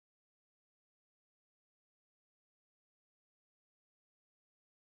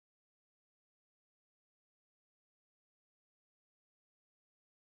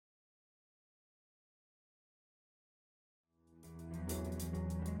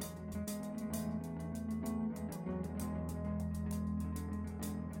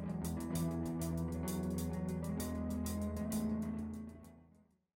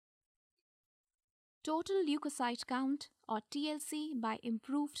total leukocyte count or TLC by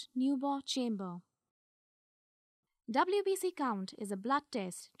improved Neubauer chamber. WBC count is a blood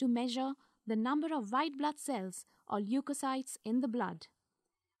test to measure the number of white blood cells or leukocytes in the blood.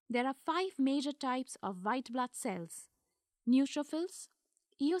 There are 5 major types of white blood cells: neutrophils,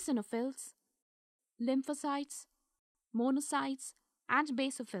 eosinophils, lymphocytes, monocytes, and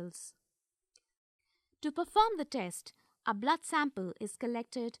basophils. To perform the test, a blood sample is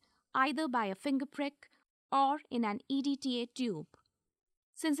collected either by a finger prick or in an EDTA tube.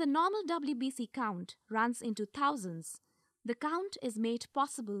 Since a normal WBC count runs into thousands, the count is made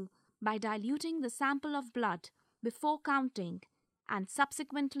possible by diluting the sample of blood before counting and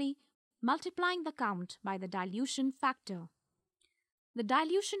subsequently multiplying the count by the dilution factor. The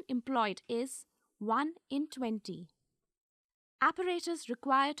dilution employed is 1 in 20. Apparatus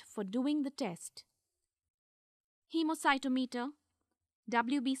required for doing the test: hemocytometer,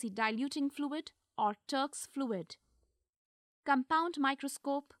 WBC diluting fluid or Turk's fluid, compound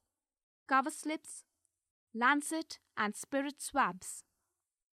microscope, cover slips, lancet and spirit swabs.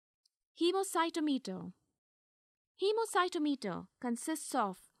 Hemocytometer. Hemocytometer consists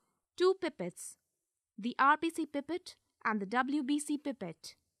of 2 pipettes, the RBC pipette and the WBC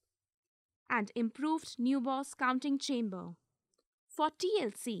pipette, and improved Neubauer's counting chamber. For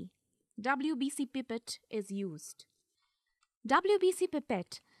TLC, WBC pipette is used. WBC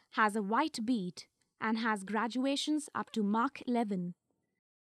pipette has a white bead and has graduations up to Mach 11.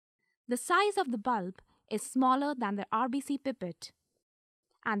 The size of the bulb is smaller than the RBC pipette,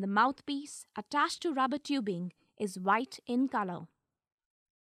 and the mouthpiece attached to rubber tubing is white in color.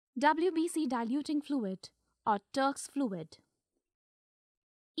 WBC diluting fluid or Turk's fluid.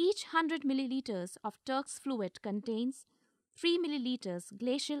 Each 100 milliliters of Turk's fluid contains 3 milliliters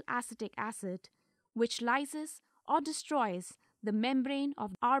glacial acetic acid, which lyses or destroys the membrane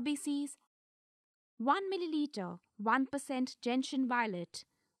of RBCs, 1 milliliter 1% gentian violet,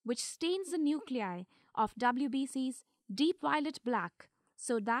 which stains the nuclei of WBCs deep violet black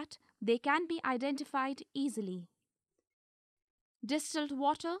so that they can be identified easily. Distilled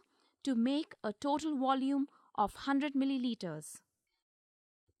water to make a total volume of 100 milliliters.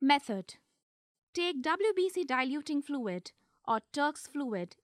 Method: take WBC diluting fluid or Turk's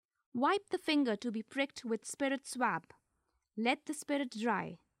fluid. Wipe the finger to be pricked with spirit swab. Let the spirit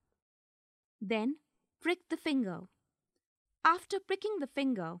dry. Then prick the finger. After pricking the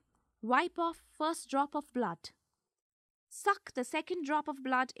finger, wipe off first drop of blood. Suck the second drop of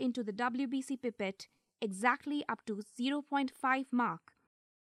blood into the WBC pipette exactly up to 0.5 mark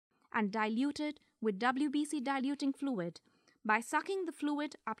and dilute it with WBC diluting fluid by sucking the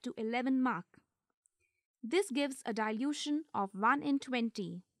fluid up to 11 mark. This gives a dilution of 1 in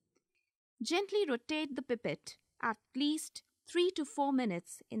 20. Gently rotate the pipette at least 3 to 4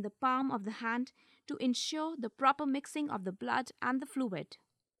 minutes in the palm of the hand to ensure the proper mixing of the blood and the fluid.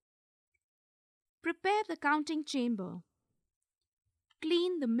 Prepare the counting chamber.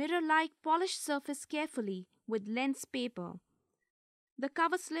 Clean the mirror-like polished surface carefully with lens paper. The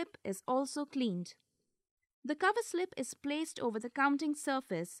cover slip is also cleaned. The cover slip is placed over the counting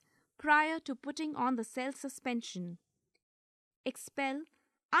surface prior to putting on the cell suspension. Expel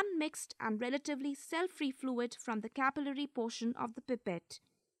unmixed and relatively cell-free fluid from the capillary portion of the pipette.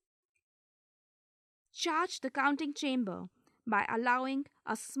 Charge the counting chamber by allowing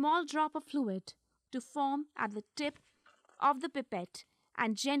a small drop of fluid to form at the tip of the pipette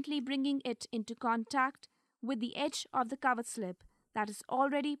and gently bringing it into contact with the edge of the cover slip that is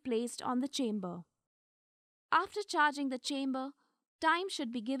already placed on the chamber. After charging the chamber, time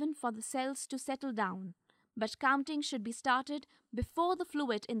should be given for the cells to settle down, but counting should be started before the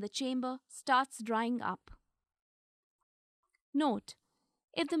fluid in the chamber starts drying up. Note: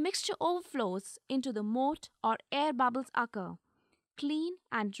 if the mixture overflows into the moat or air bubbles occur, clean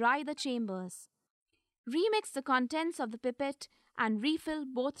and dry the chambers. Remix the contents of the pipette and refill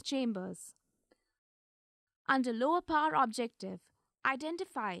both chambers. Under lower power objective,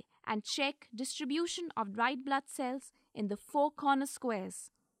 identify and check distribution of white blood cells in the 4 corner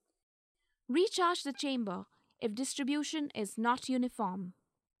squares. Recharge the chamber if distribution is not uniform.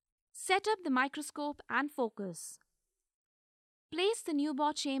 Set up the microscope and focus. Place the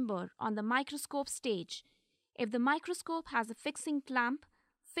Neubauer chamber on the microscope stage. If the microscope has a fixing clamp,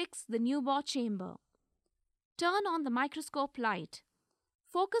 fix the Neubauer chamber. Turn on the microscope light.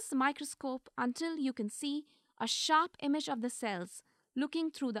 Focus the microscope until you can see a sharp image of the cells looking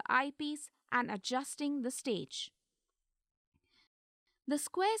through the eyepiece and adjusting the stage. The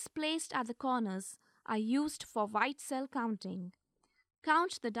squares placed at the corners are used for white cell counting.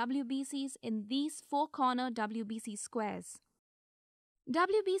 Count the WBCs in these 4 corner WBC squares.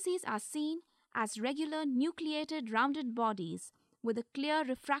 WBCs are seen as regular nucleated rounded bodies with a clear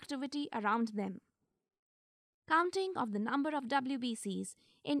refractivity around them. Counting of the number of WBCs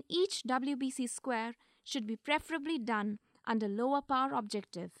in each WBC square should be preferably done under lower power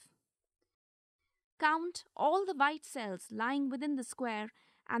objective. Count all the white cells lying within the square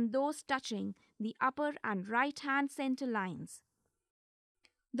and those touching the upper and right hand center lines.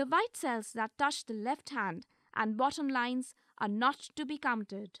 The white cells that touch the left hand and bottom lines are not to be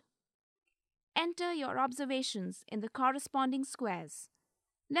counted. Enter your observations in the corresponding squares.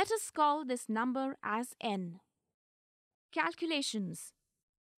 Let us call this number as n. Calculations.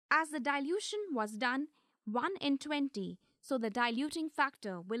 As the dilution was done 1 in 20, so the diluting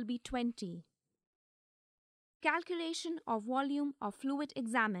factor will be 20. Calculation of volume of fluid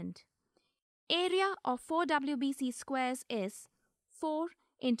examined. Area of 4 WBC squares is 4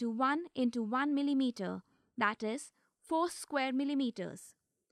 into 1 into 1 millimeter, that is 4 square millimeters.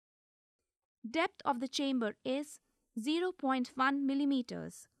 Depth of the chamber is 0.1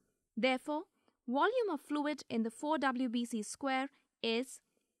 millimeters. Therefore, volume of fluid in the 4 WBC square is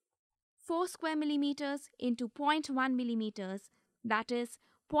 4 square millimeters into 0.1 millimeters, that is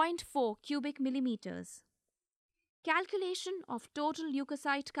 0.4 cubic millimeters. Calculation of total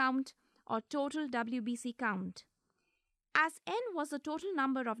leukocyte count or total WBC count. As n was the total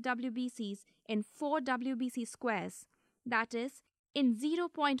number of WBCs in 4 WBC squares, that is, in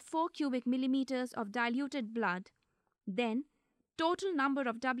 0.4 cubic millimeters of diluted blood, then total number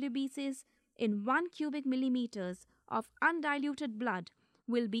of WBCs in 1 cubic millimeters of undiluted blood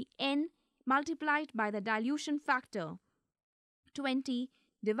will be n multiplied by the dilution factor 20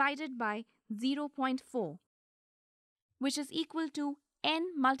 divided by 0.4, which is equal to n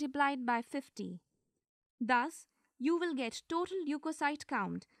multiplied by 50. Thus, you will get total leukocyte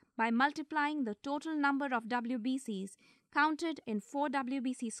count by multiplying the total number of WBCs counted in 4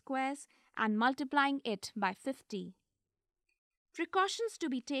 WBC squares and multiplying it by 50. Precautions to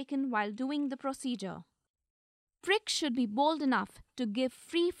be taken while doing the procedure. Prick should be bold enough to give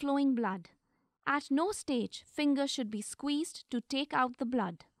free-flowing blood. At no stage, fingers should be squeezed to take out the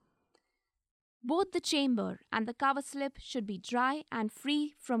blood. Both the chamber and the cover slip should be dry and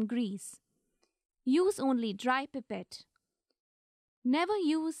free from grease. Use only dry pipette. Never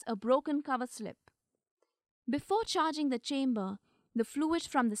use a broken cover slip. Before charging the chamber, the fluid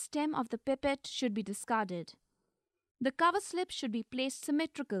from the stem of the pipette should be discarded. The cover slip should be placed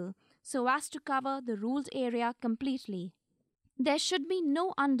symmetrical so as to cover the ruled area completely. There should be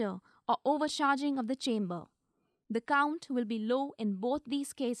no under or overcharging of the chamber. The count will be low in both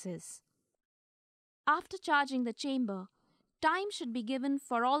these cases. After charging the chamber, time should be given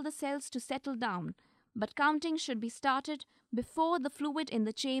for all the cells to settle down, but counting should be started before the fluid in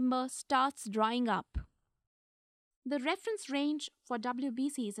the chamber starts drying up. The reference range for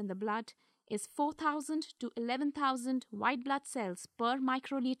WBCs in the blood is 4,000 to 11,000 white blood cells per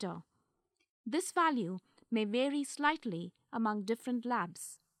microliter. This value may vary slightly among different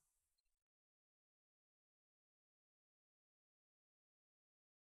labs.